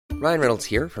Ryan Reynolds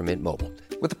here from Mint Mobile.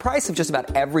 With the price of just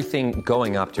about everything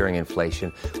going up during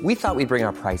inflation, we thought we'd bring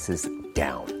our prices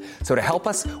down. So to help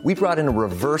us, we brought in a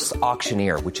reverse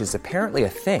auctioneer, which is apparently a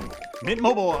thing. Mint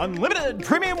Mobile Unlimited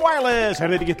Premium Wireless. How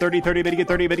to get 30, 30, bit to get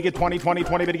 30, bit to get 20, 20,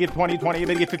 20, bit to get 20, 20,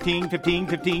 bit to get 15, 15,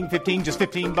 15, 15, just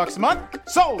 $15 a month?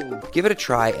 Sold! Give it a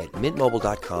try at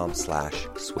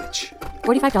mintmobile.com/switch.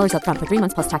 $45 up front for 3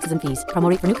 months plus taxes and fees. Promo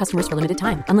rate for new customers for limited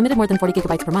time. Unlimited more than 40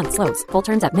 gigabytes per month. Slows full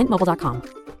terms at mintmobile.com.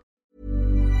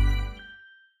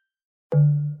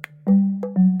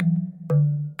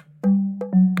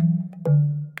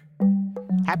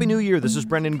 Happy New Year. This is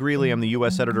Brendan Greeley. I'm the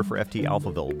U.S. editor for FT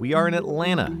Alphaville. We are in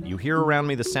Atlanta. You hear around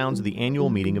me the sounds of the annual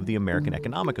meeting of the American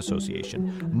Economic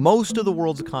Association. Most of the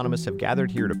world's economists have gathered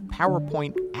here to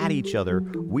PowerPoint at each other.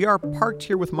 We are parked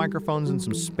here with microphones and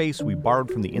some space we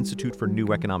borrowed from the Institute for New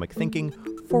Economic Thinking,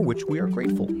 for which we are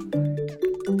grateful.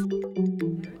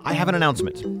 I have an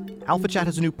announcement. AlphaChat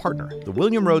has a new partner, the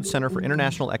William Rhodes Center for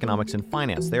International Economics and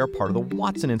Finance. They are part of the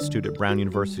Watson Institute at Brown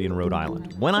University in Rhode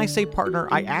Island. When I say partner,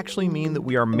 I actually mean that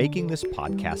we are making this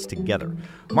podcast together.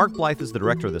 Mark Blythe is the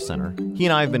director of the center. He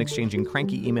and I have been exchanging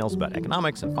cranky emails about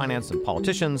economics and finance and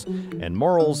politicians and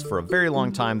morals for a very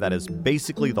long time. That is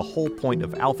basically the whole point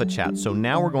of AlphaChat. So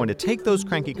now we're going to take those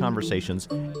cranky conversations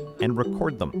and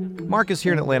record them. Mark is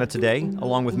here in Atlanta today,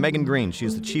 along with Megan Green. She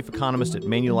is the chief economist at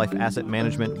Manulife Asset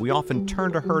Management. We often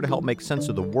turn to her to help make sense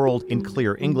of the world in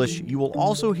clear English. You will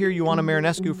also hear Ioana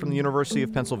Marinescu from the University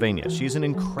of Pennsylvania. She's an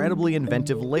incredibly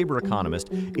inventive labor economist.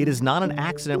 It is not an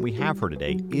accident we have her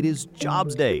today. It is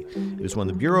Jobs Day. It is when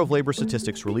the Bureau of Labor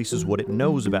Statistics releases what it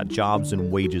knows about jobs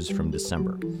and wages from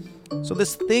December. So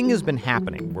this thing has been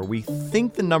happening where we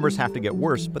think the numbers have to get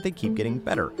worse, but they keep getting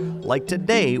better. Like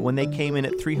today, when they came in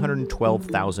at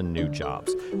 312,000 new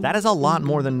jobs. That is a lot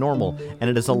more than normal, and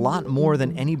it is a lot more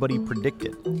than anybody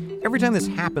predicted. Every time this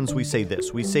happens, we say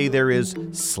this. We say there is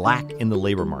slack in the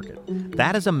labor market.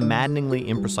 That is a maddeningly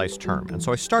imprecise term, and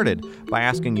so I started by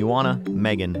asking Ioana,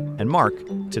 Megan, and Mark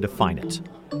to define it.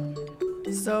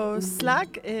 So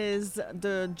slack is,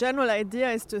 the general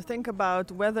idea is to think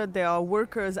about whether there are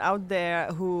workers out there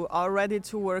who are ready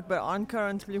to work but aren't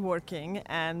currently working.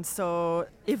 And so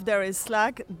if there is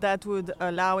slack, that would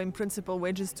allow in principle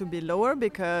wages to be lower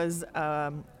because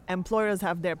employers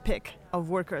have their pick of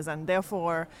workers, and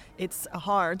therefore it's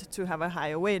hard to have a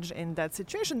higher wage in that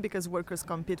situation because workers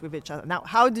compete with each other. Now,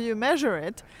 how do you measure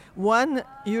it? One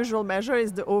usual measure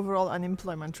is the overall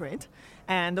unemployment rate.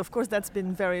 And of course, that's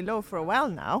been very low for a while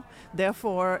now.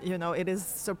 Therefore, it is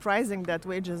surprising that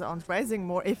wages aren't rising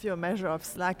more if your measure of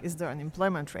slack is the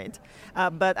unemployment rate.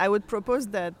 But I would propose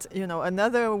that,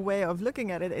 another way of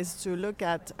looking at it is to look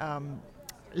at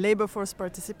labor force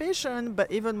participation, but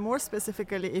even more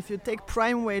specifically, if you take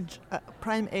prime age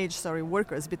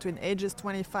workers between ages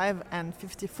 25 and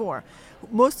 54,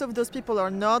 most of those people are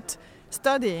not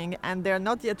studying and they're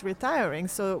not yet retiring,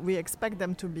 so we expect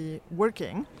them to be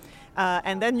working.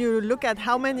 And then you look at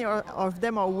how many of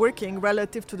them are working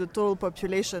relative to the total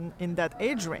population in that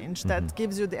age range. That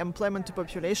gives you the employment to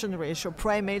population ratio,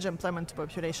 prime age employment to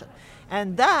population.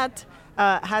 And that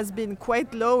has been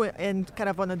quite low and kind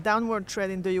of on a downward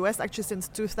trend in the US actually since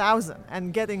 2000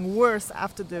 and getting worse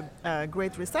after the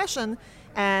Great Recession.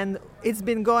 And it's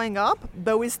been going up,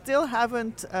 but we still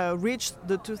haven't reached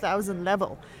the 2000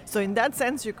 level. So in that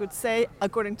sense, you could say,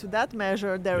 according to that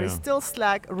measure, there is still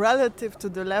slack relative to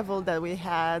the level that we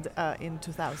had in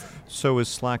 2000. So is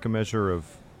slack a measure of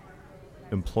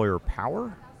employer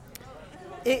power?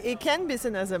 It can be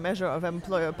seen as a measure of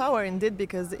employer power, indeed,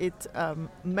 because it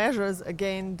measures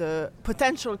again the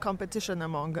potential competition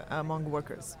among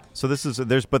workers. So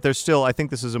there's still, I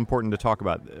think this is important to talk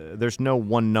about. There's no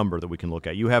one number that we can look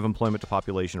at. You have employment to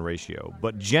population ratio,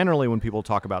 but generally when people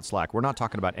talk about slack, we're not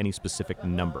talking about any specific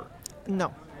number.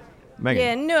 No. Megan.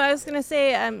 Yeah, no, I was going to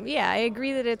say, I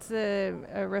agree that it's a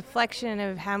reflection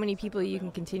of how many people you can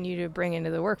continue to bring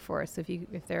into the workforce.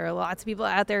 If there are lots of people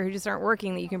out there who just aren't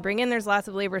working that you can bring in, there's lots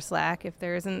of labor slack. If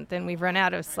there isn't, then we've run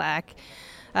out of slack.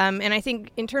 And I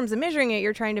think in terms of measuring it,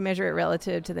 you're trying to measure it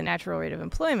relative to the natural rate of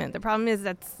employment. The problem is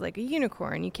that's like a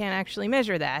unicorn. You can't actually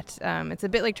measure that. It's a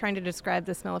bit like trying to describe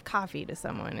the smell of coffee to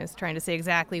someone is trying to say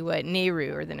exactly what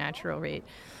NAIRU, or the natural rate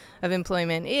of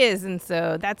employment, is. And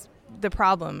so that's the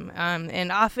problem.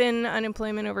 And often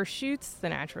unemployment overshoots the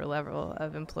natural level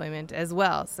of employment as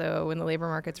well. So when the labor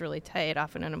market's really tight,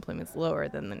 often unemployment's lower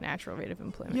than the natural rate of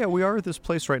employment. Yeah, we are at this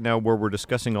place right now where we're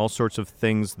discussing all sorts of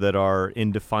things that are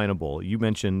indefinable. You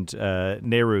mentioned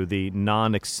NAIRU, the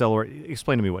non-accelerate.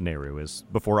 Explain to me what NAIRU is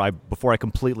before I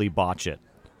completely botch it.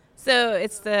 So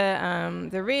it's the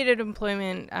rate of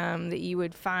employment that you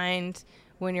would find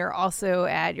when you're also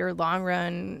at your long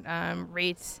run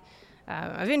rates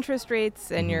of interest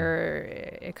rates and your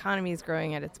economy is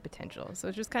growing at its potential. So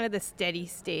it's just kind of the steady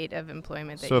state of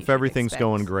employment that So you if should everything's expect.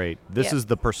 going great, this is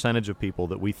the percentage of people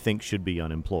that we think should be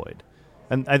unemployed.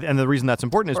 And the reason that's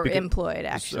important is Or because... employed,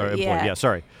 actually. Or employed, yeah,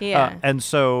 sorry. Yeah. And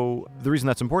so the reason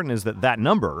that's important is that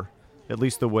number, at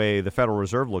least the way the Federal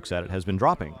Reserve looks at it, has been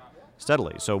dropping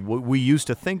steadily. So we used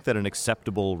to think that an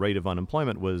acceptable rate of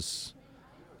unemployment was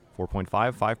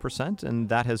 4.5%, and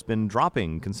that has been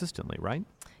dropping consistently, right?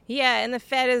 Yeah, and the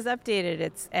Fed has updated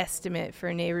its estimate for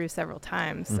NAIRU several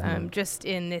times, just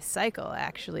in this cycle,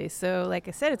 actually. So, like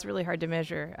I said, it's really hard to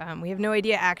measure. We have no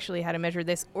idea actually how to measure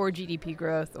this or GDP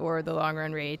growth or the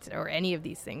long-run rate or any of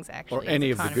these things, actually. Or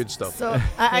any of the good stuff. So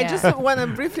I just want to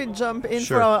briefly jump in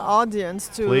Sure. for our audience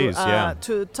to Please, yeah.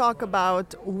 to talk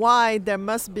about why there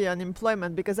must be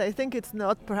unemployment, because I think it's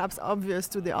not perhaps obvious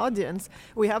to the audience.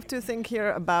 We have to think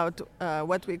here about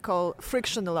what we call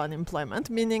frictional unemployment,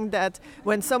 meaning that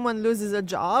when someone loses a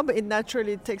job, it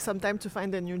naturally takes some time to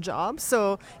find a new job.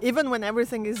 So even when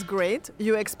everything is great,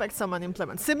 you expect some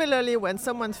unemployment. Similarly, when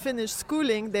someone finished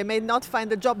schooling, they may not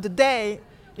find a job the day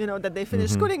that they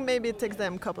finish schooling. Maybe it takes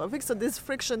them a couple of weeks. So these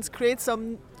frictions create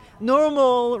some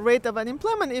normal rate of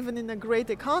unemployment. Even in a great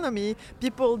economy,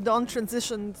 people don't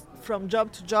transition from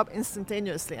job to job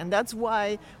instantaneously, and that's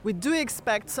why we do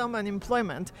expect some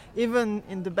unemployment even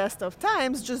in the best of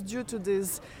times, just due to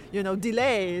these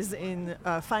delays in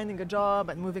finding a job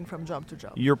and moving from job to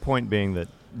job. Your point being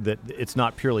that it's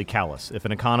not purely callous. If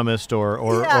an economist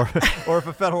or if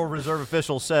a Federal Reserve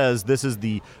official says this is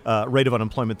the rate of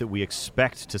unemployment that we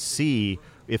expect to see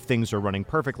if things are running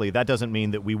perfectly, that doesn't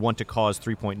mean that we want to cause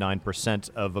 3.9%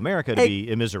 of America to be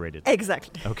immiserated.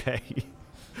 Exactly. Okay.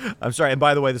 I'm sorry. And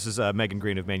by the way, this is Megan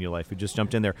Green of Manulife who just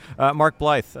jumped in there. Mark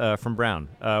Blythe from Brown.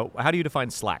 How do you define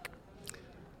slack?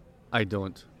 I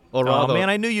don't. Or rather, Oh, man,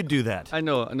 I knew you'd do that. I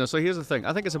know. So here's the thing.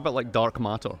 I think it's a bit like dark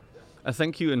matter. I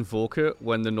think you invoke it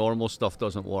when the normal stuff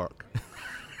doesn't work.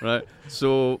 Right?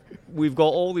 So we've got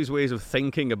all these ways of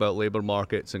thinking about labor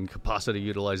markets and capacity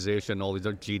utilization, all these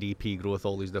GDP growth,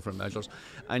 all these different measures.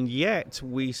 And yet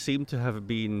we seem to have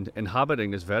been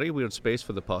inhabiting this very weird space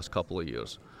for the past couple of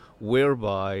years,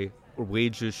 whereby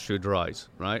wages should rise,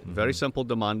 right? Very simple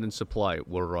demand and supply.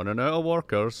 We're running out of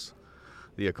workers.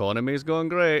 The economy is going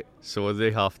great, so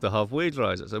they have to have wage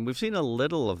rises. And we've seen a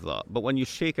little of that. But when you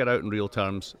shake it out in real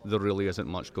terms, there really isn't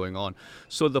much going on.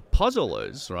 So the puzzle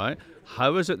is, right,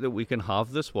 how is it that we can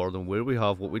have this world and where we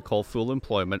have what we call full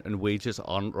employment and wages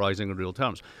aren't rising in real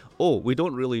terms? Oh, we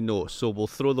don't really know, so we'll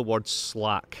throw the word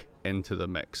slack into the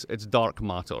mix. It's dark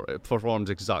matter. It performs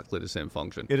exactly the same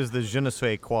function. It is the je ne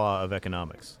sais quoi of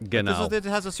economics. Genau. It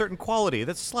has a certain quality.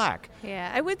 That's slack.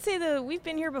 Yeah, I would say that we've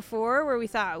been here before where we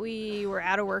thought we were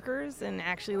out of workers, and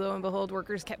actually, lo and behold,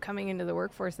 workers kept coming into the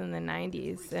workforce in the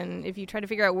 90s. And if you try to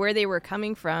figure out where they were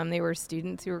coming from, they were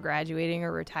students who were graduating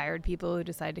or retired people who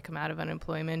decided to come out of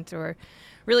unemployment, or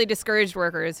really discouraged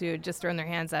workers who had just thrown their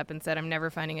hands up and said, I'm never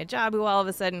finding a job, who all of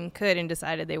a sudden could and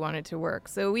decided they wanted to work.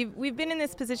 So we've been in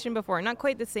this position before, not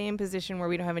quite the same position where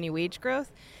we don't have any wage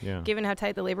growth, given how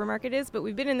tight the labor market is, but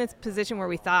we've been in this position where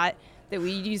we thought that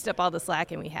we used up all the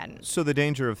slack and we hadn't. So the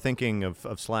danger of thinking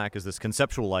of slack is this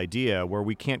conceptual idea where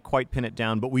we can't quite pin it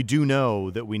down, but we do know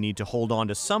that we need to hold on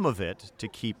to some of it to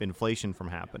keep inflation from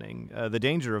happening. The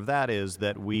danger of that is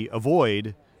that we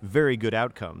avoid very good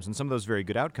outcomes, and some of those very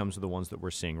good outcomes are the ones that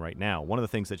we're seeing right now. One of the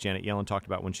things that Janet Yellen talked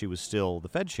about when she was still the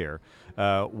Fed chair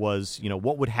was,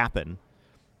 what would happen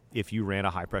if you ran a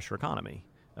high-pressure economy,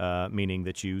 meaning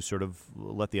that you sort of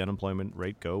let the unemployment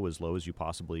rate go as low as you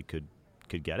possibly could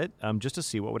get it, just to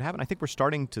see what would happen. I think we're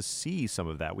starting to see some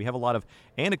of that. We have a lot of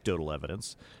anecdotal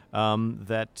evidence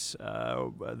that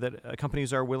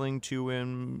companies are willing to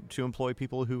employ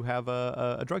people who have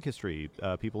a drug history,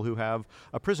 people who have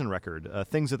a prison record,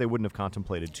 things that they wouldn't have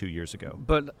contemplated 2 years ago.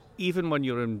 But even when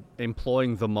you're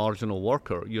employing the marginal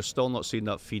worker, you're still not seeing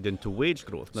that feed into wage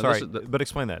growth. Now, Sorry, but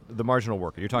explain that. The marginal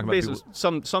worker. You're talking about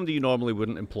people... somebody you normally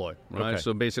wouldn't employ, right? Okay.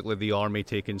 So basically the army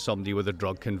taking somebody with a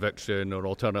drug conviction, or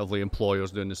alternatively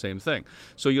employers doing the same thing.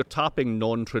 So you're tapping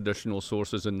non-traditional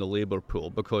sources in the labor pool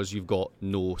because you've got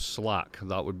no slack.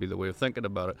 That would be the way of thinking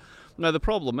about it. Now the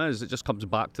problem is, it just comes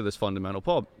back to this fundamental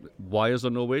problem. Why is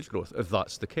there no wage growth if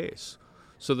that's the case?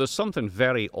 So there's something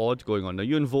very odd going on. Now,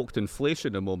 you invoked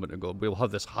inflation a moment ago. We'll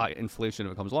have this high inflation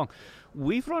if it comes along.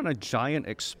 We've run a giant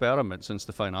experiment since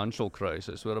the financial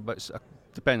crisis, where about,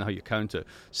 depending on how you count it,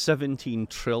 17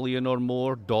 trillion or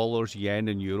more dollars, yen,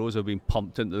 and euros have been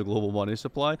pumped into the global money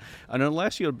supply. And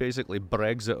unless you're basically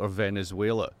Brexit or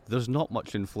Venezuela, there's not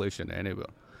much inflation anywhere.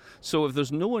 So if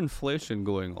there's no inflation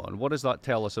going on, what does that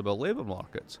tell us about labour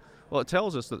markets? Well, it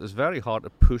tells us that it's very hard to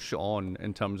push on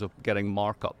in terms of getting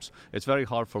markups. It's very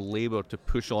hard for labour to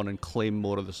push on and claim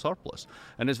more of the surplus.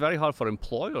 And it's very hard for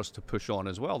employers to push on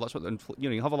as well. That's what,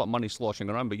 you have a lot of money sloshing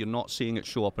around, but you're not seeing it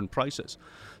show up in prices.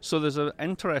 So there's an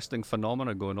interesting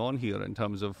phenomena going on here in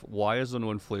terms of why is there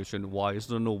no inflation, why is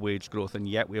there no wage growth, and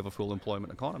yet we have a full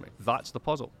employment economy. That's the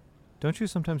puzzle. Don't you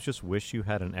sometimes just wish you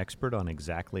had an expert on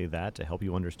exactly that to help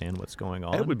you understand what's going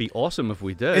on? It would be awesome if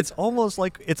we did. It's almost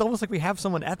like we have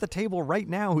someone at the table right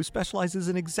now who specializes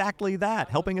in exactly that,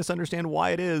 helping us understand why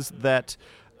it is that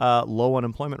low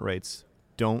unemployment rates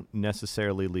don't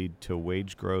necessarily lead to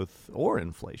wage growth or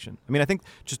inflation. I mean, I think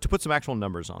just to put some actual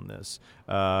numbers on this,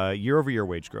 year-over-year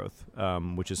wage growth,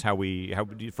 which is how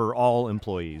for all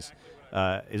employees,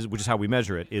 which is how we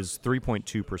measure it, is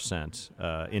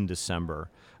 3.2% in December.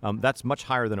 That's much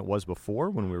higher than it was before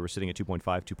when we were sitting at 2.5,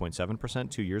 2.7%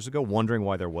 2 years ago, wondering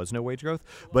why there was no wage growth.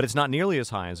 But it's not nearly as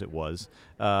high as it was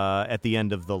at the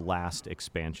end of the last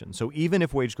expansion. So even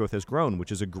if wage growth has grown,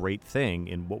 which is a great thing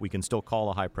in what we can still call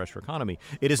a high-pressure economy,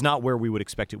 it is not where we would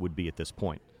expect it would be at this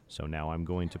point. So now I'm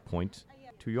going to point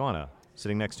to Joanna,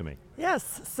 sitting next to me.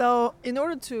 Yes, so in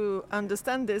order to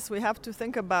understand this, we have to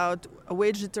think about a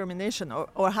wage determination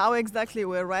or how exactly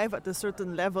we arrive at a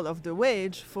certain level of the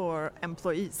wage for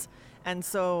employees. And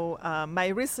so my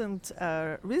recent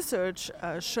research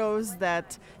shows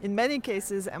that in many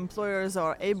cases, employers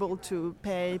are able to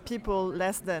pay people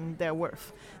less than their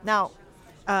worth. Now,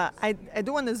 I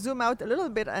do want to zoom out a little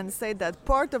bit and say that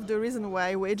part of the reason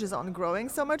why wages aren't growing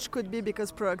so much could be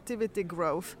because productivity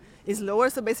growth is lower.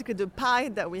 So basically the pie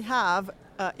that we have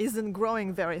isn't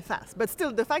growing very fast. But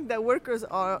still, the fact that workers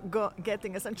are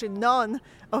getting essentially none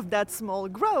of that small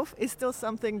growth is still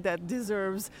something that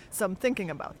deserves some thinking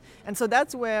about. And so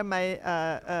that's where my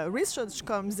research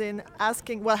comes in,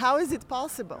 asking, well, how is it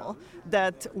possible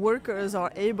that workers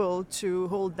are able to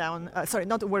hold down,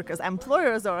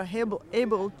 employers are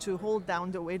able to hold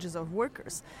down the wages of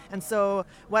workers? And so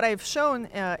what I've shown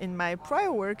in my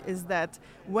prior work is that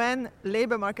when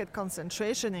labor market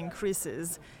concentration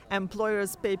increases,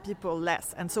 employers pay people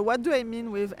less. And so what do I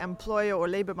mean with employer or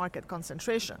labor market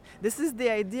concentration? This is the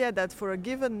idea that for a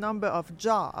given number of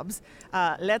jobs,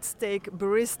 let's take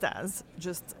baristas,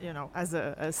 just as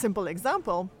a simple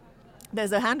example,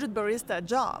 there's 100 barista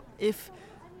job. If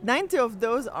 90 of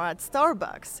those are at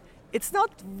Starbucks, it's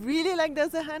not really like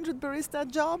there's 100 barista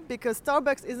job because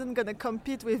Starbucks isn't going to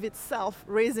compete with itself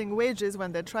raising wages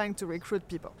when they're trying to recruit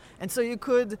people. And so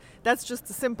that's just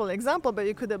a simple example, but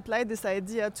you could apply this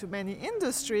idea to many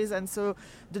industries. And so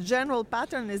the general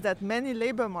pattern is that many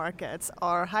labor markets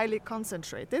are highly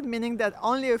concentrated, meaning that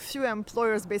only a few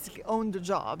employers basically own the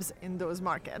jobs in those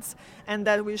markets. And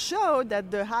that we show that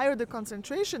the higher the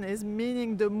concentration is,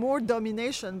 meaning the more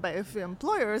domination by a few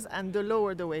employers and the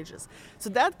lower the wages. So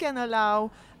that can allow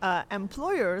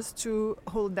employers to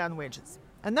hold down wages.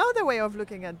 Another way of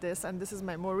looking at this, and this is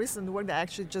my more recent work that I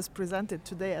actually just presented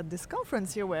today at this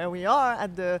conference here where we are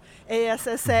at the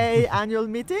ASSA annual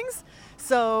meetings.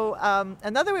 So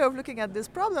another way of looking at this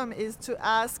problem is to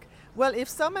ask, well, if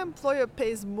some employer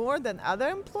pays more than other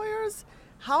employers,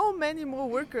 how many more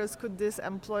workers could this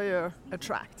employer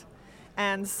attract?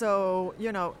 And so,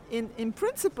 in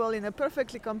principle, in a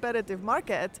perfectly competitive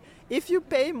market, if you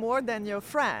pay more than your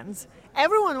friends,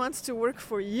 everyone wants to work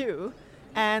for you.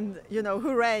 And,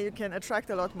 hooray, you can attract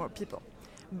a lot more people.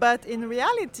 But in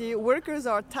reality, workers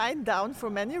are tied down for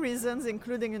many reasons,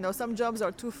 including, some jobs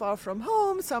are too far from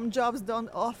home. Some jobs don't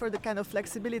offer the kind of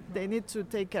flexibility they need to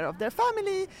take care of their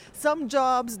family. Some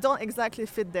jobs don't exactly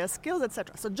fit their skills,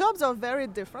 etc. So jobs are very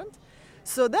different.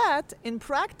 So that, in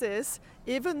practice,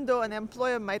 even though an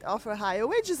employer might offer higher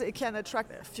wages, it can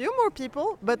attract a few more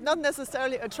people, but not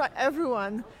necessarily attract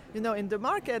everyone, in the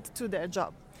market to their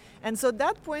job. And so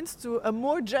that points to a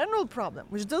more general problem,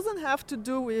 which doesn't have to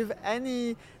do with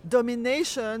any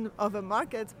domination of a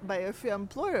market by a few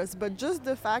employers, but just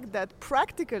the fact that,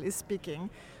 practically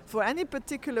speaking, for any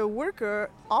particular worker,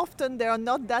 often there are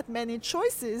not that many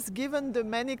choices given the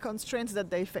many constraints that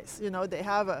they face. They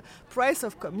have a price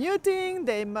of commuting,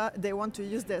 they want to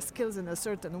use their skills in a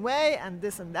certain way, and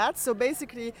this and that. So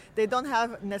basically, they don't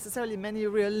have necessarily many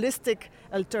realistic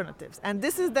alternatives. And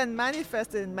this is then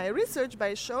manifested in my research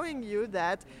by showing you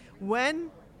that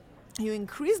when you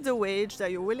increase the wage that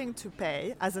you're willing to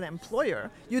pay as an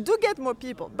employer, you do get more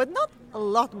people, but not a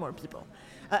lot more people.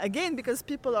 Again, because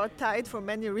people are tied for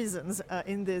many reasons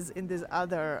in these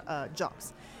other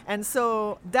jobs. And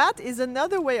so that is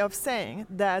another way of saying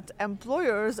that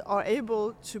employers are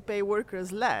able to pay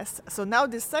workers less. So now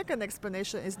the second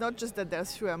explanation is not just that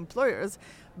there's fewer employers,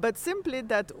 but simply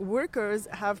that workers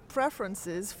have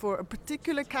preferences for a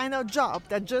particular kind of job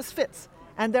that just fits.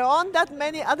 And there aren't that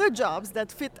many other jobs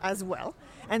that fit as well.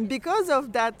 And because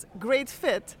of that great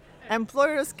fit,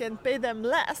 employers can pay them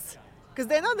less because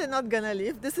they know they're not going to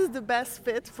leave. This is the best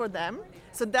fit for them.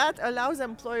 So that allows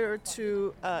employer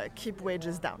to keep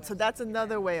wages down. So that's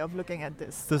another way of looking at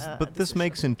this. This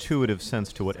makes intuitive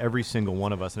sense to what every single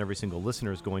one of us and every single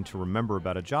listener is going to remember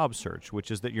about a job search,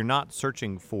 which is that you're not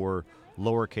searching for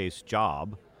lowercase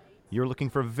job. You're looking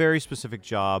for a very specific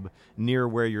job near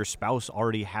where your spouse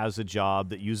already has a job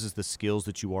that uses the skills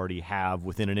that you already have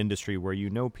within an industry where you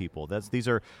know people.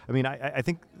 I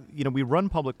think, we run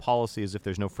public policy as if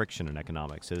there's no friction in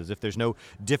economics, as if there's no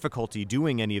difficulty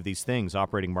doing any of these things,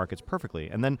 operating markets perfectly.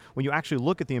 And then when you actually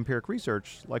look at the empiric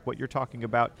research, like what you're talking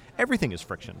about, everything is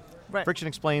friction. Right. Friction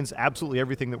explains absolutely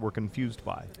everything that we're confused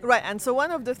by. Right, and so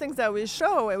one of the things that we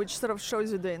show, which sort of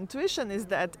shows you the intuition, is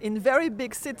that in very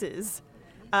big cities,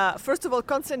 first of all,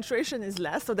 concentration is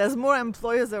less, so there's more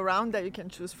employers around that you can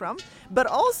choose from. But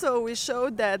also, we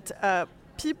showed that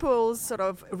people's sort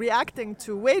of reacting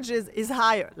to wages is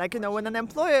higher. Like, when an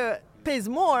employer pays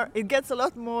more, it gets a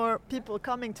lot more people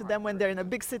coming to them when they're in a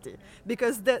big city,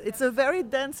 because it's a very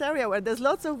dense area where there's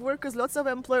lots of workers, lots of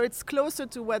employers. It's closer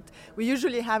to what we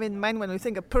usually have in mind when we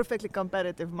think a perfectly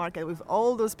competitive market with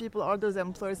all those people, all those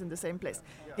employers in the same place.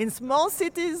 In small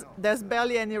cities, there's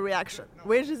barely any reaction.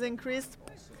 Wages increased.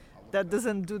 That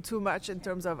doesn't do too much in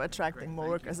terms of attracting more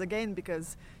workers, again,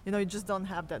 because you just don't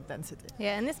have that density.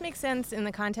 Yeah, and this makes sense in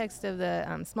the context of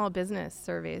the small business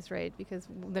surveys, right? Because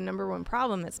the number one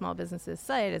problem that small businesses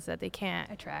cite is that they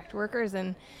can't attract workers.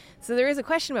 And so there is a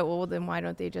question about, well, then why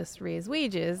don't they just raise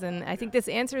wages? And I think this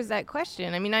answers that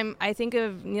question. I mean, I think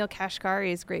of Neil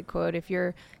Kashkari's great quote: if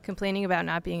you're complaining about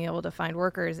not being able to find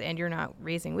workers and you're not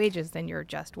raising wages, then you're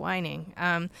just whining.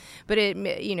 But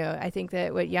I think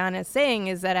that what Jana is saying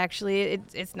is that actually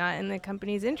it's not in the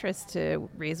company's interest to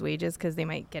raise wages because they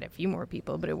might get a few more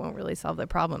people, but it won't really solve the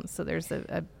problem. So there's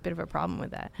a bit of a problem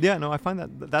with that. Yeah, no, I find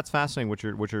that's fascinating. What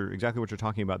you're exactly what you're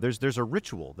talking about. There's a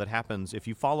ritual that happens if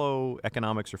you follow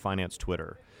economics or finance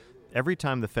Twitter. Every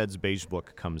time the Fed's Beige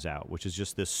Book comes out, which is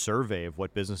just this survey of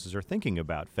what businesses are thinking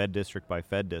about, Fed district by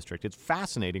Fed district, it's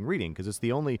fascinating reading because it's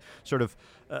the only sort of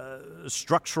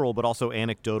structural but also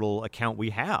anecdotal account we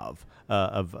have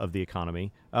of the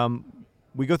economy.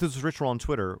 We go through this ritual on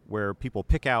Twitter where people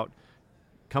pick out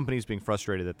companies being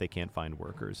frustrated that they can't find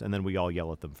workers, and then we all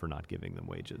yell at them for not giving them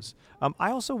wages.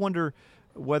 I also wonder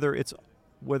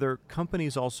whether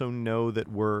companies also know that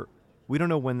we don't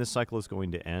know when this cycle is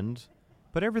going to end,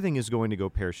 but everything is going to go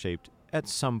pear-shaped. At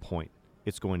some point,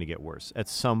 it's going to get worse. At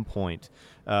some point,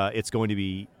 it's going to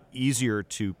be easier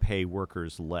to pay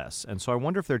workers less. And so I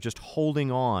wonder if they're just holding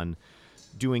on,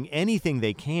 doing anything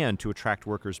they can to attract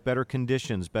workers, better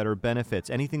conditions, better benefits,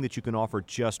 anything that you can offer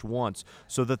just once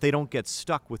so that they don't get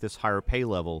stuck with this higher pay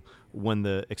level when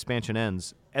the expansion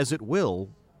ends, as it will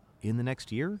in the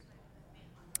next year.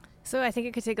 So I think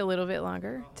it could take a little bit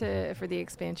longer for the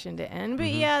expansion to end.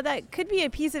 But yeah, that could be a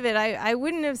piece of it. I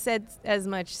wouldn't have said as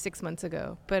much 6 months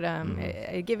ago. But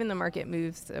given the market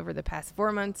moves over the past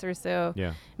 4 months or so,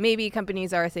 maybe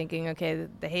companies are thinking, okay,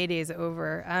 the heyday is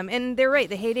over. And they're right,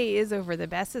 the heyday is over. The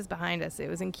best is behind us. It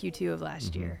was in Q2 of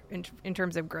last year in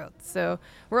terms of growth. So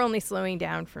we're only slowing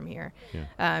down from here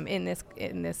in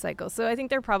this cycle. So I think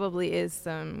there probably is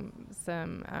some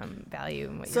value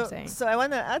in what you're saying. So I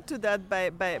want to add to that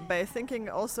by thinking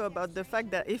also about the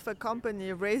fact that if a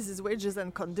company raises wages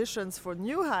and conditions for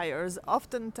new hires,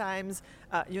 oftentimes,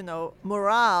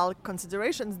 morale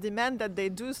considerations demand that they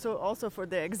do so also for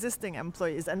their existing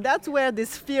employees. And that's where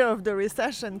this fear of the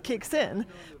recession kicks in,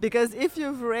 because if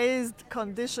you've raised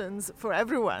conditions for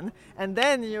everyone and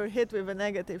then you're hit with a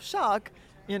negative shock,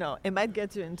 it might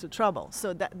get you into trouble.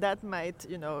 So that might,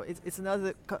 it's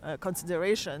another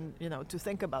consideration, to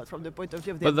think about from the point of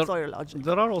view of the employer logic.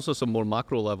 There are also some more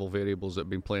macro level variables that have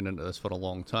been playing into this for a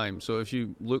long time. So if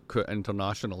you look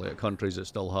internationally at countries that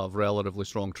still have relatively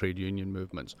strong trade union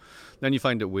movements, then you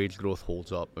find that wage growth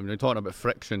holds up. I mean, we were talking about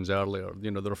frictions earlier.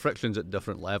 There are frictions at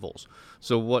different levels.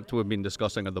 So what we've been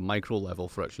discussing are the micro level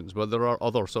frictions, but there are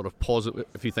other sort of positive,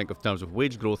 if you think of terms of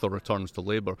wage growth or returns to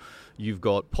labour, you've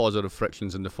got positive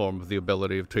frictions in the form of the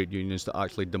ability of trade unions to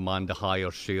actually demand a higher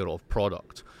share of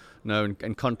product. Now,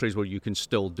 in countries where you can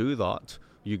still do that,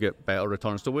 you get better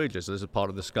returns to wages. This is part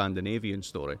of the Scandinavian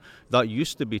story. That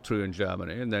used to be true in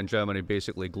Germany, and then Germany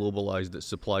basically globalized its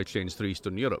supply chains through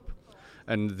Eastern Europe.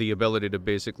 And the ability to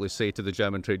basically say to the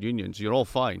German trade unions, you're all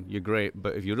fine, you're great,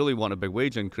 but if you really want a big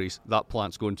wage increase, that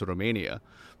plant's going to Romania,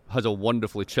 has a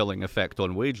wonderfully chilling effect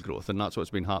on wage growth, and that's what's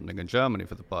been happening in Germany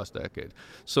for the past decade.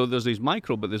 So there's these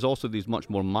micro, but there's also these much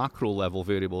more macro level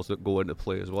variables that go into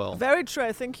play as well. Very true.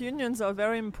 I think unions are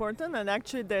very important, and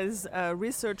actually there's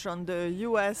research on the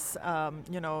U.S.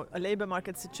 Labor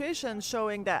market situation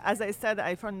showing that, as I said,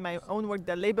 I found in my own work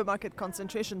that labor market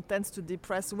concentration tends to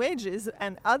depress wages,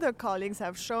 and other colleagues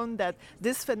have shown that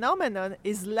this phenomenon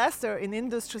is lesser in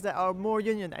industries that are more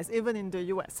unionized, even in the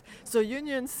U.S. So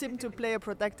unions seem to play a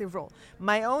protective role.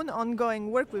 My own ongoing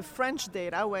work with French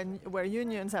data, where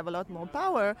unions have a lot more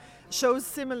power, shows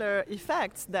similar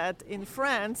effects, that in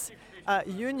France,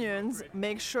 unions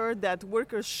make sure that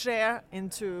workers share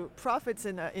into profits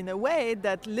in a way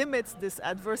that limits this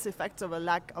adverse effect of a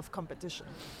lack of competition.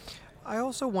 I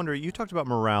also wonder, you talked about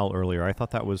morale earlier. I thought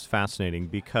that was fascinating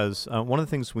because one of the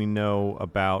things we know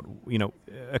about,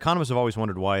 economists have always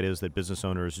wondered why it is that business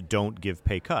owners don't give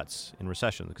pay cuts in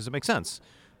recession, because it makes sense.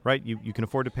 Right? You can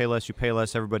afford to pay less, you pay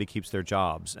less, everybody keeps their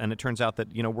jobs. And it turns out that,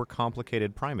 we're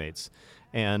complicated primates,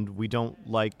 and we don't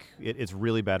like it. It's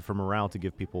really bad for morale to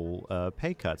give people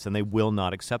pay cuts, and they will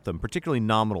not accept them, particularly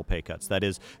nominal pay cuts. That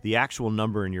is the actual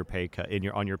number in your pay cut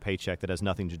on your paycheck that has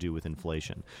nothing to do with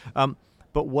inflation.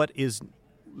 But what is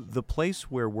the place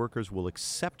where workers will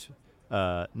accept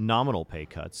nominal pay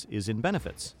cuts is in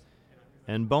benefits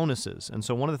and bonuses. And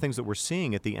so one of the things that we're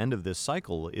seeing at the end of this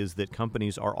cycle is that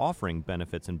companies are offering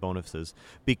benefits and bonuses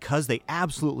because they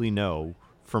absolutely know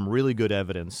from really good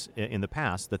evidence in the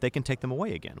past that they can take them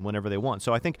away again whenever they want.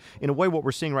 So I think in a way what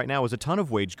we're seeing right now is a ton of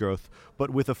wage growth,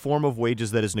 but with a form of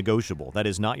wages that is negotiable. That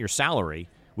is not your salary,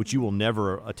 which you will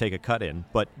never take a cut in,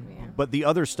 but the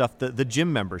other stuff, the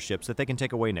gym memberships that they can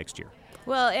take away next year.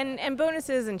 Well, and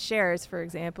bonuses and shares, for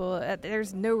example,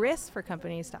 there's no risk for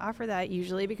companies to offer that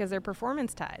usually because they're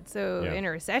performance tied. So in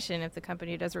a recession, if the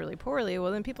company does really poorly,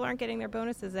 well, then people aren't getting their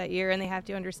bonuses that year, and they have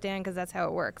to understand because that's how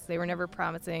it works. They were never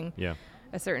promising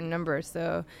a certain number.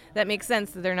 So that makes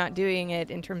sense that they're not doing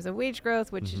it in terms of wage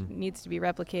growth, which needs to be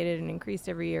replicated and increased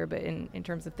every year, but in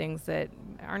terms of things that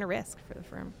aren't a risk for the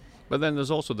firm. But then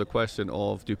there's also the question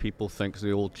of, do people think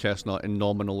the old chestnut in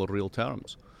nominal or real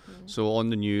terms? So on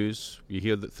the news, you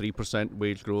hear that 3%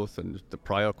 wage growth, and the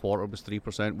prior quarter was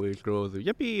 3% wage growth.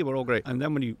 Yippee, we're all great. And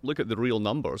then when you look at the real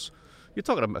numbers, you're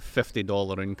talking about a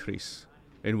 $50 increase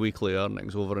in weekly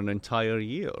earnings over an entire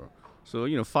year.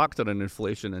 So, factor in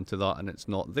inflation into that, and it's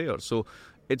not there. So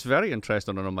it's very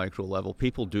interesting on a micro level.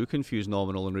 People do confuse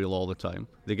nominal and real all the time.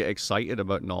 They get excited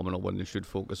about nominal when they should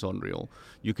focus on real.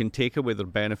 You can take away their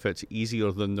benefits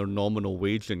easier than their nominal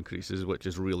wage increases, which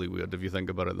is really weird if you think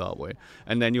about it that way.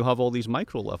 And then you have all these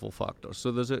micro level factors.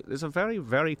 So there's a very,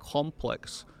 very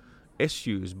complex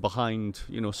issues behind,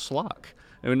 Slack.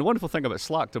 I mean, the wonderful thing about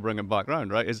Slack, to bring it back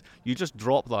around, right, is you just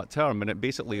drop that term and it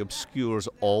basically obscures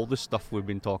all the stuff we've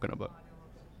been talking about.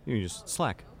 You just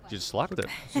Slack. You just slacked it.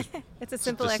 It's a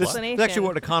simple explanation. It's actually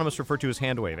what economists refer to as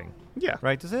hand waving. Yeah.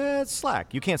 Right? It's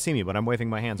Slack. You can't see me, but I'm waving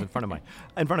my hands in front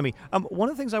of me. One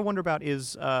of the things I wonder about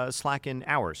is Slack in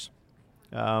hours,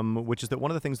 which is that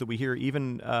one of the things that we hear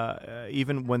even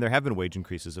when there have been wage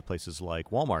increases at places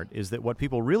like Walmart is that what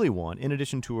people really want, in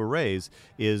addition to a raise,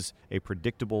 is a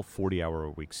predictable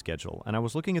 40-hour-a-week schedule. And I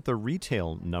was looking at the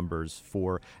retail numbers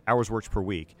for hours worked per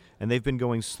week, and they've been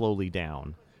going slowly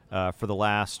down for the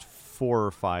last 4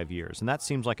 or 5 years. And that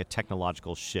seems like a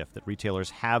technological shift, that retailers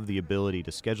have the ability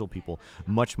to schedule people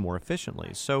much more efficiently.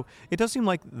 So it does seem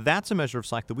like that's a measure of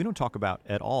slack that we don't talk about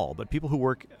at all. But people who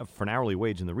work for an hourly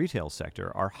wage in the retail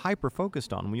sector are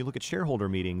hyper-focused on. When you look at shareholder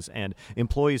meetings and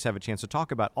employees have a chance to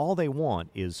talk about, all they want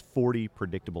is 40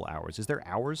 predictable hours. Is there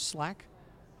hours slack?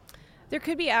 There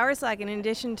could be hour slack, and in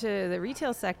addition to the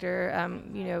retail sector,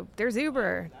 there's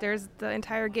Uber, there's the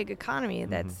entire gig economy.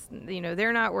 That's,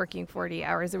 they're not working 40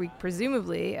 hours a week,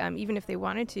 presumably, even if they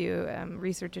wanted to.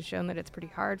 Research has shown that it's pretty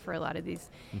hard for a lot of these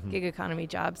gig economy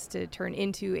jobs to turn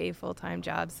into a full-time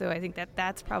job. So I think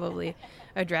that's probably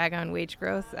a drag on wage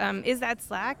growth. Is that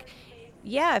slack?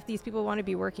 Yeah, if these people want to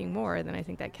be working more, then I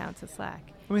think that counts as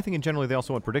slack. I mean, thinking generally they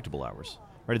also want predictable hours.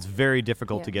 Right, it's very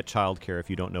difficult Yeah. to get childcare if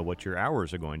you don't know what your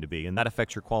hours are going to be, and that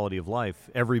affects your quality of life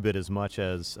every bit as much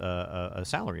as a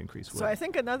salary increase would. So I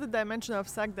think another dimension of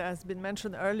SAC that has been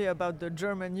mentioned earlier about the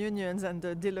German unions and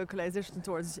the delocalization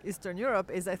towards Eastern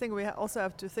Europe is I think we also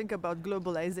have to think about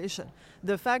globalization.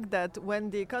 The fact that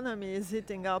when the economy is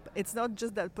heating up, it's not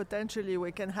just that potentially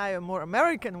we can hire more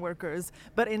American workers,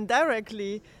 but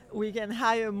indirectly we can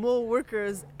hire more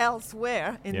workers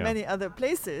elsewhere in Yeah. many other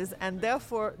places, and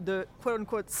therefore the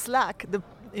quote-unquote slack,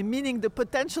 meaning the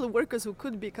potential workers who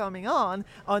could be coming on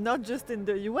are not just in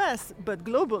the US but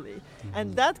globally,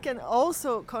 and that can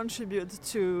also contribute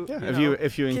to If you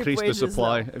keep increase the wages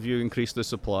supply, low. if you increase the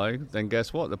supply, then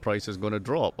guess what? The price is going to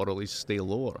drop, or at least stay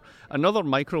lower. Another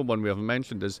micro one we haven't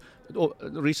mentioned is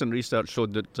recent research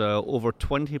showed that over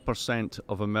 20%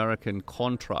 of American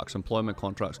contracts, employment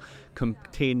contracts,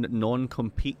 contain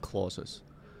non-compete clauses.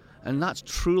 And that's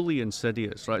truly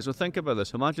insidious, right? So think about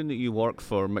this. Imagine that you work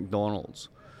for McDonald's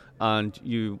and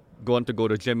you go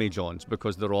to Jimmy John's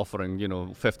because they're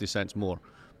offering, 50 cents more.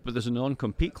 But there's a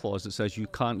non-compete clause that says you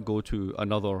can't go to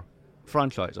another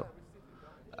franchisor.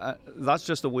 That's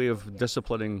just a way of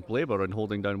disciplining labor and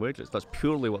holding down wages. That's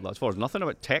purely what that's for. It's nothing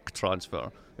about tech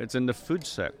transfer. It's in the food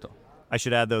sector. I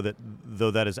should add,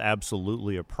 though that is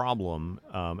absolutely a problem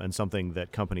and something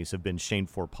that companies have been shamed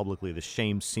for publicly, the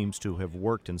shame seems to have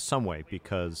worked in some way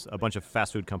because a bunch of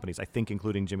fast food companies, I think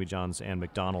including Jimmy John's and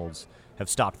McDonald's, have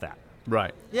stopped that.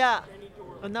 Right. Yeah,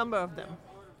 a number of them.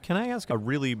 Can I ask a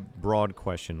really broad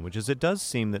question, which is it does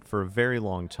seem that for a very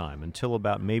long time, until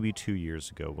about maybe 2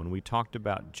 years ago, when we talked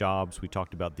about jobs, we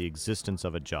talked about the existence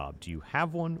of a job. Do you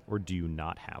have one or do you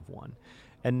not have one?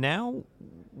 And now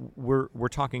we're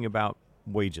talking about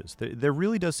wages. There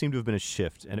really does seem to have been a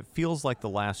shift, and it feels like the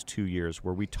last 2 years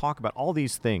where we talk about all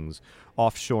these things,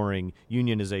 offshoring,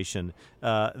 unionization,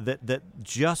 that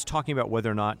just talking about whether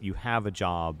or not you have a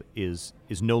job is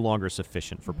no longer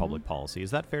sufficient for public policy. Is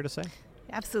that fair to say?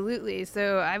 Absolutely.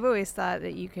 So I've always thought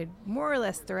that you could more or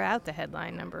less throw out the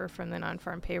headline number from the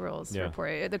non-farm payrolls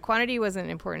report. The quantity wasn't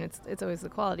important. It's always the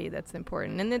quality that's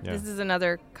important. And this is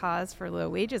another cause for low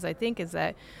wages, I think, is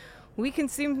that we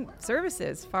consume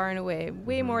services far and away,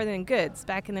 way more than goods.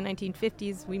 Back in the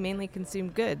 1950s, we mainly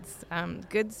consumed goods.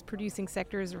 Goods producing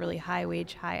sectors are really high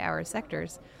wage, high hour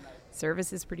sectors.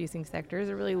 Services producing sectors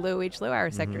are really low wage, low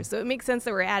hour sectors. So it makes sense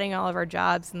that we're adding all of our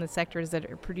jobs in the sectors that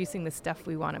are producing the stuff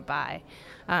we want to buy.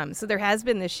 So there has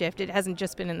been this shift. It hasn't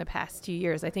just been in the past 2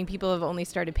 years. I think people have only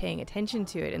started paying attention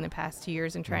to it in the past 2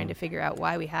 years and trying to figure out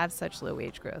why we have such low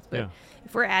wage growth. But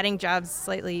if we're adding jobs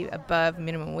slightly above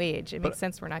minimum wage, it makes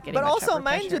sense we're not getting But much also upward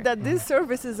mind you pressure. that these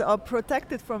services are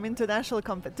protected from international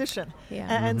competition. Yeah.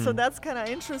 And so that's kind of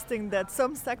interesting that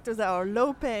some sectors that are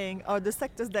low paying are the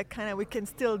sectors that kind of we can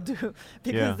still do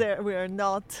because we are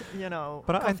not,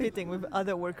 But I think competing with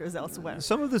other workers elsewhere.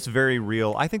 some of this very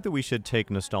real. I think that we should take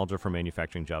nostalgia for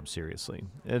manufacturing jobs seriously.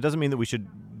 It doesn't mean that we should,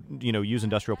 use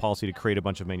industrial policy to create a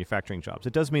bunch of manufacturing jobs.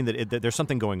 It does mean that there's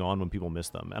something going on when people miss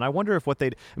them. And I wonder if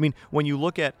when you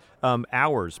look at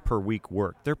hours per week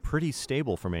worked, they're pretty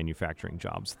stable for manufacturing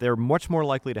jobs. They're much more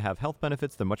likely to have health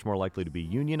benefits. They're much more likely to be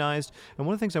unionized. And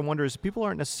one of the things I wonder is people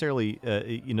aren't necessarily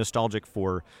nostalgic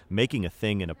for making a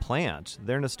thing in a plant.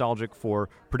 They're nostalgic for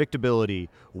predictability,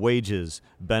 wages,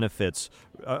 benefits,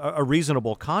 a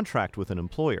reasonable contract with an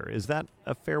employer. Is that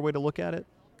a fair way to look at it?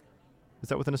 Is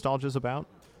that what the nostalgia is about?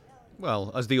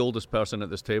 Well, as the oldest person at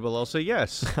this table, I'll say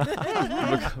yes.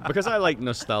 Because I like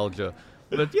nostalgia.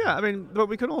 But but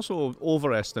we can also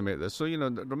overestimate this. So,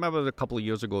 remember a couple of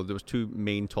years ago, there was two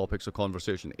main topics of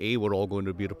conversation. A, we're all going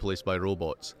to be replaced by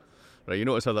robots. Right, you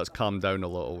notice how that's calmed down a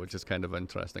little, which is kind of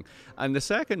interesting. And the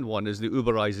second one is the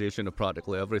Uberization of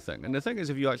practically everything. And the thing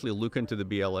is, if you actually look into the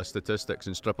BLS statistics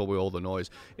and strip away all the noise,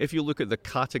 if you look at the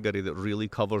category that really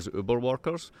covers Uber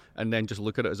workers and then just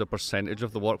look at it as a percentage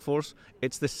of the workforce,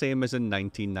 it's the same as in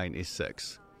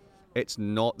 1996. It's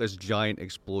not this giant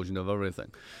explosion of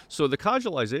everything. So the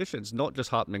casualization is not just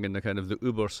happening in the kind of the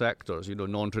Uber sectors,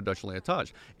 non-traditionally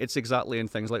attached. It's exactly in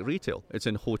things like retail. It's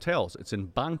in hotels. It's in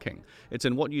banking. It's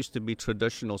in what used to be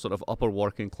traditional sort of upper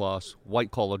working class,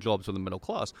 white-collar jobs for the middle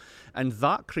class. And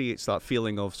that creates that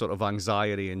feeling of sort of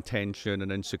anxiety and tension and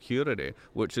insecurity,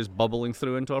 which is bubbling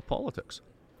through into our politics.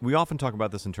 We often talk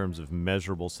about this in terms of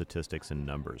measurable statistics and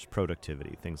numbers,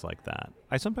 productivity, things like that.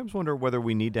 I sometimes wonder whether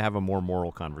we need to have a more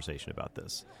moral conversation about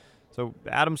this. So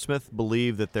Adam Smith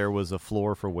believed that there was a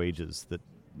floor for wages, that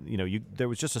there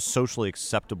was just a socially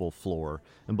acceptable floor,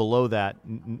 and below that,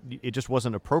 it just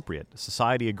wasn't appropriate.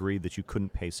 Society agreed that you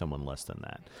couldn't pay someone less than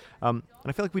that. And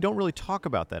I feel like we don't really talk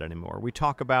about that anymore. We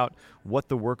talk about what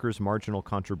the worker's marginal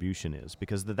contribution is,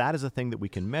 because that is a thing that we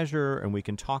can measure and we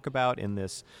can talk about in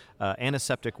this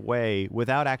antiseptic way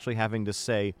without actually having to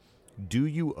say, do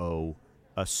you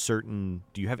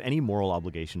have any moral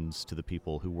obligations to the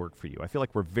people who work for you? I feel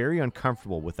like we're very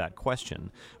uncomfortable with that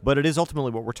question, but it is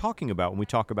ultimately what we're talking about when we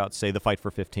talk about, say, the fight for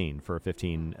a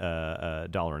 $15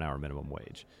 an hour minimum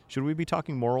wage. Should we be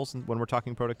talking morals when we're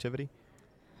talking productivity?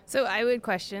 So I would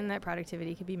question that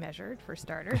productivity could be measured, for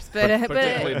starters, but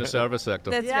particularly in the service sector.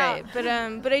 That's right.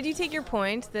 But I do take your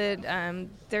point that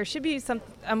there should be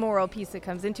a moral piece that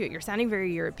comes into it. You're sounding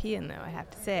very European, though, I have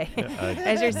to say,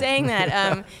 as you're saying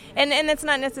that. And that's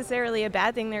not necessarily a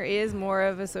bad thing. There is more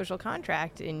of a social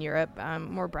contract in Europe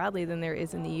more broadly than there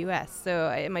is in the U.S.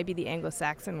 So it might be the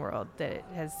Anglo-Saxon world that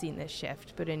has seen this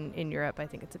shift, but in Europe, I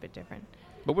think it's a bit different.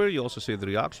 But where you also see the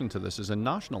reaction to this is in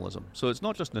nationalism. So it's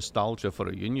not just nostalgia for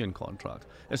a union contract,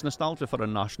 it's nostalgia for a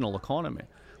national economy,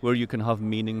 where you can have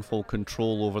meaningful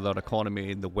control over that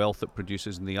economy and the wealth it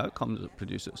produces and the outcomes it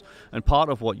produces. And part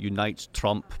of what unites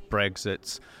Trump,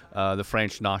 Brexit, the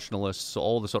French nationalists,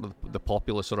 all the sort of the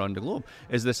populists around the globe,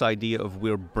 is this idea of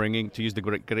we're bringing, to use the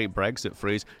great Brexit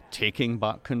phrase, taking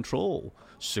back control,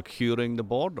 securing the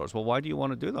borders. Well, why do you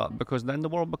want to do that? Because then the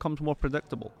world becomes more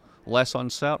predictable, less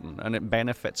uncertain, and it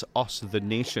benefits us, the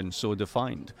nation, so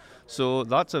defined. So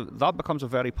that becomes a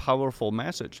very powerful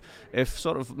message.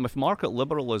 If market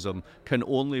liberalism can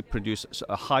only produce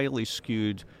a highly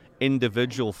skewed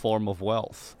individual form of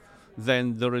wealth,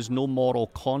 then there is no moral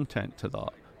content to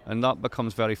that, and that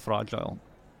becomes very fragile.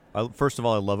 First of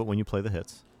all, I love it when you play the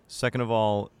hits. Second of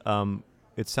all,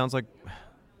 it sounds like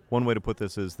one way to put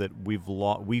this is that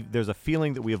there's a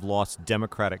feeling that we have lost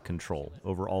democratic control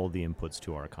over all of the inputs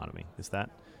to our economy. Is that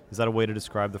a way to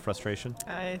describe the frustration?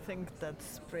 I think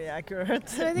that's pretty accurate.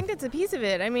 So I think that's a piece of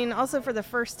it. I mean, also for the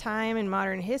first time in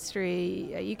modern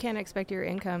history, you can't expect your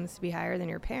incomes to be higher than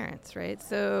your parents', right?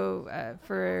 So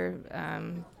for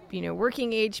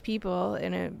working age people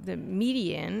the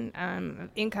median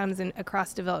incomes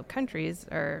across developed countries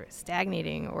are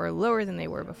stagnating or lower than they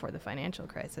were before the financial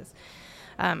crisis.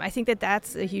 I think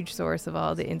that's a huge source of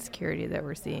all the insecurity that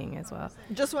we're seeing as well.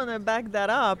 Just want to back that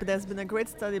up. There's been a great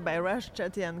study by Rash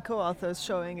Chetty and co-authors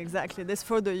showing exactly this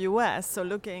for the US. So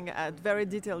looking at very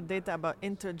detailed data about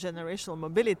intergenerational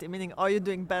mobility, meaning are you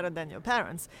doing better than your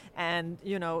parents? And,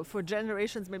 for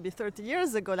generations, maybe 30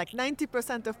 years ago, like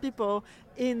 90% of people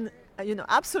in,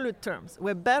 absolute terms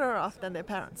were better off than their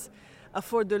parents.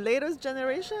 For the latest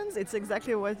generations, it's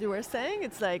exactly what you were saying.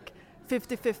 It's like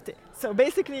 50-50. So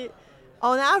basically,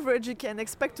 on average, you can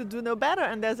expect to do no better,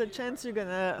 and there's a chance you're going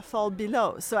to fall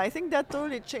below. So I think that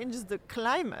totally changes the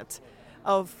climate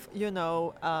of,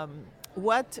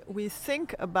 what we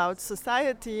think about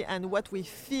society and what we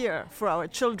fear for our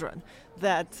children.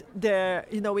 That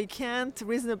we can't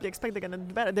reasonably expect they're going to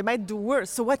do better. They might do worse.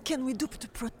 So what can we do to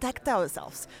protect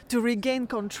ourselves, to regain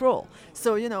control?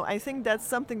 So, I think that's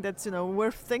something that's,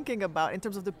 worth thinking about in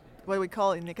terms of what we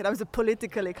call in economics the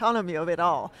political economy of it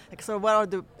all. So what are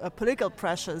the political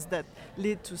pressures that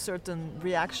lead to certain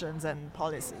reactions and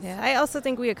policies? Yeah, I also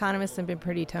think we economists have been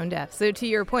pretty tone deaf. So to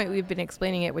your point, we've been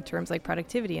explaining it with terms like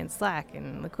productivity and slack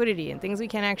and liquidity and things we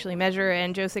can't actually measure,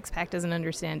 and Joe Sixpack doesn't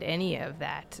understand any of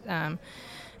that.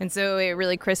 And so it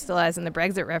really crystallized in the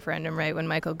Brexit referendum, right, when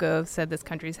Michael Gove said this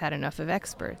country's had enough of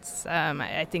experts.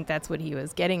 I think that's what he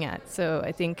was getting at. So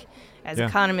I think as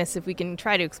economists, if we can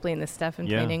try to explain this stuff in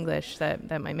plain English, that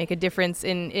might make a difference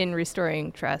in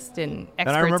restoring trust in experts and economists.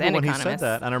 And I remember when he said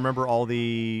that, and I remember all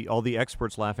the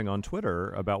experts laughing on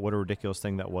Twitter about what a ridiculous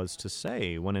thing that was to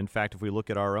say, when in fact, if we look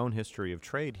at our own history of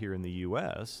trade here in the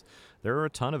U.S., there are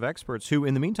a ton of experts who,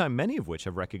 in the meantime, many of which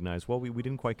have recognized, well, we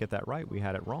didn't quite get that right. We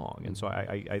had it wrong. And so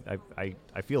I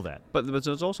feel that. But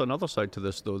there's also another side to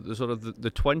this, though. The sort of the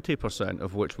 20%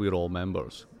 of which we're all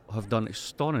members have done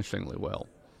astonishingly well.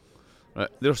 Right?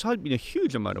 There's been a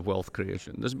huge amount of wealth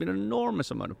creation. There's been an enormous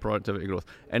amount of productivity growth,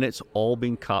 and it's all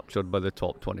been captured by the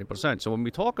top 20%. So when we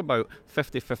talk about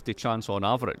 50-50 chance on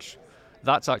average,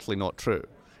 that's actually not true.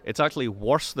 It's actually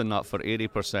worse than that for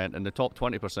 80%, and the top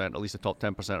 20%, at least the top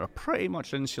 10%, are pretty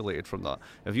much insulated from that.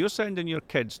 If you're sending your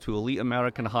kids to elite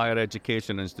American higher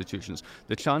education institutions,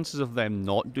 the chances of them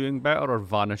not doing better are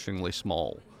vanishingly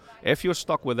small. If you're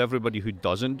stuck with everybody who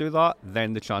doesn't do that,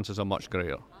 then the chances are much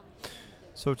greater.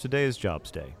 So today is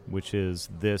Jobs Day, which is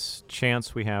this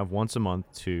chance we have once a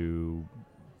month to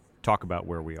talk about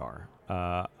where we are.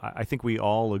 I think we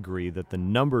all agree that the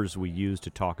numbers we use to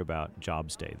talk about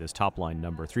Jobs Day, this top-line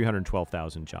number,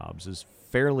 312,000 jobs, is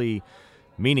fairly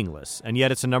meaningless. And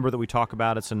yet it's a number that we talk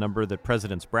about. It's a number that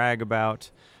presidents brag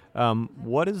about.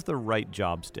 What is the right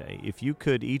Jobs Day? If you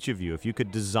could, each of you, if you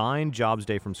could design Jobs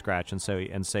Day from scratch and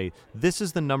say, this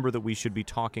is the number that we should be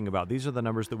talking about. These are the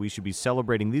numbers that we should be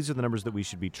celebrating. These are the numbers that we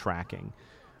should be tracking.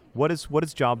 What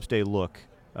does Jobs Day look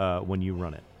when you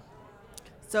run it?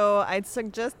 So I'd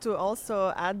suggest to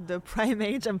also add the prime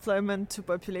age employment to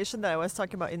population that I was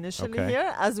talking about initially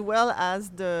here, as well as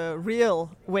the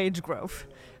real wage growth.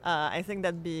 I think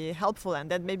that'd be helpful, and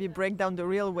then maybe break down the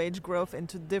real wage growth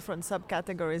into different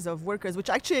subcategories of workers, which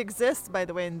actually exists, by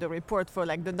the way, in the report for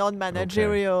like the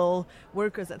non-managerial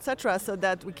workers, etc., so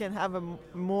that we can have a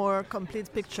more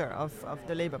complete picture of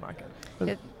the labor market.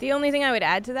 The only thing I would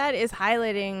add to that is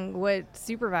highlighting what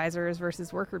supervisors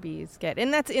versus worker bees get,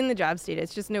 and that's in the jobs data.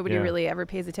 It's just nobody really ever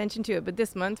pays attention to it. But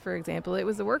this month, for example, it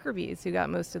was the worker bees who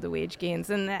got most of the wage gains,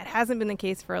 and that hasn't been the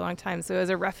case for a long time. So as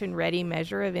a rough and ready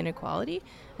measure of inequality,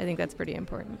 I think that's pretty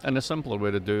important. And a simpler way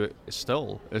to do it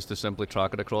still is to simply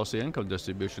track it across the income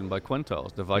distribution by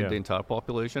quintiles. Divide the entire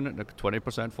population into 20%,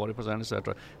 40%,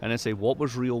 etc. And then say, what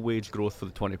was real wage growth for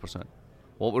the 20%?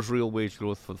 What was real wage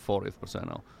growth for the 40th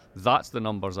percentile? That's the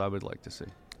numbers I would like to see.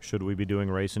 Should we be doing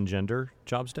race and gender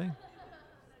Jobs Day?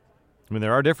 I mean,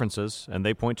 there are differences, and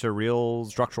they point to real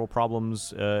structural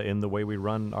problems in the way we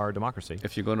run our democracy.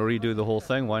 If you're going to redo the whole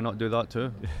thing, why not do that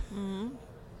too? Mm-hmm.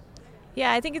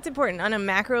 Yeah, I think it's important on a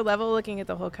macro level, looking at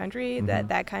the whole country,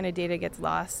 that kind of data gets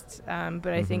lost. But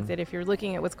I think that if you're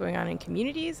looking at what's going on in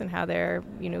communities and how they're,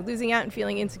 losing out and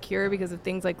feeling insecure because of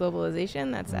things like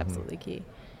globalization, that's absolutely key.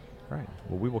 Right.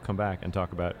 Well, we will come back and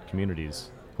talk about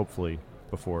communities, hopefully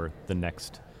before the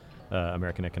next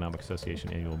American Economic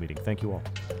Association annual meeting. Thank you all.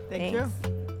 Thank you.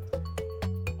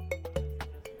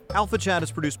 Alpha Chat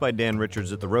is produced by Dan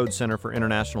Richards at the Rhodes Center for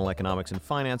International Economics and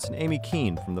Finance and Amy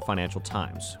Keene from the Financial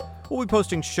Times. We'll be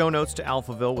posting show notes to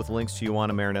Alphaville with links to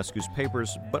Ioana Marinescu's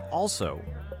papers, but also,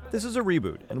 this is a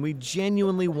reboot, and we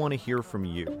genuinely want to hear from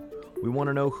you. We want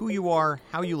to know who you are,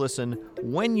 how you listen,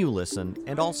 when you listen,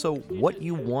 and also what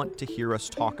you want to hear us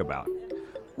talk about.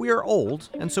 We are old,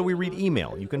 and so we read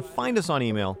email. You can find us on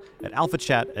email at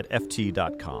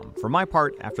alphachat@ft.com. For my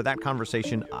part, after that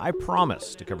conversation, I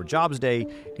promise to cover Jobs Day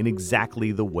in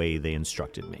exactly the way they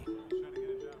instructed me.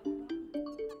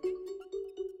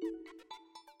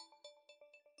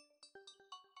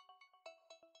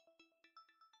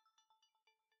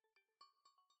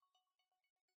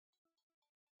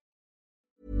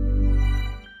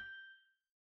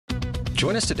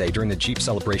 Join us today during the Jeep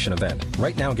Celebration event.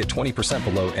 Right now, get 20%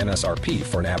 below MSRP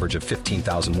for an average of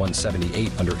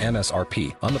 $15,178 under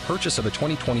MSRP on the purchase of a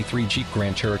 2023 Jeep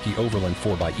Grand Cherokee Overland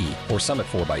 4xE or Summit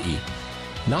 4xE.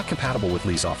 Not compatible with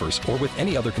lease offers or with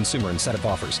any other consumer incentive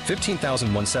offers.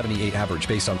 $15,178 average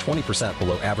based on 20%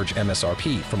 below average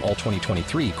MSRP from all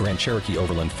 2023 Grand Cherokee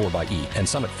Overland 4xE and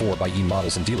Summit 4xE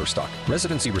models in dealer stock.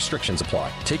 Residency restrictions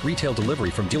apply. Take retail delivery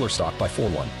from dealer stock by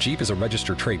 4/1. Jeep is a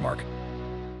registered trademark.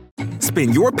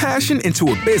 Spin your passion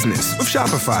into a business with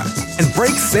Shopify and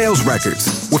break sales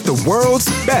records with the world's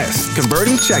best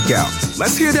converting checkout.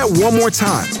 Let's hear that one more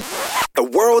time. The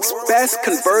world's best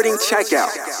converting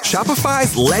checkout.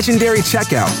 Shopify's legendary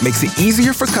checkout makes it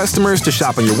easier for customers to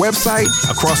shop on your website,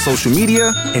 across social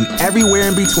media, and everywhere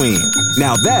in between.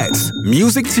 Now that's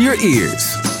music to your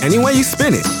ears. Any way you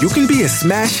spin it, you can be a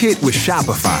smash hit with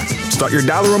Shopify. Start your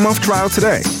 $1 a month trial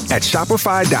today at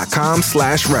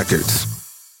shopify.com/records.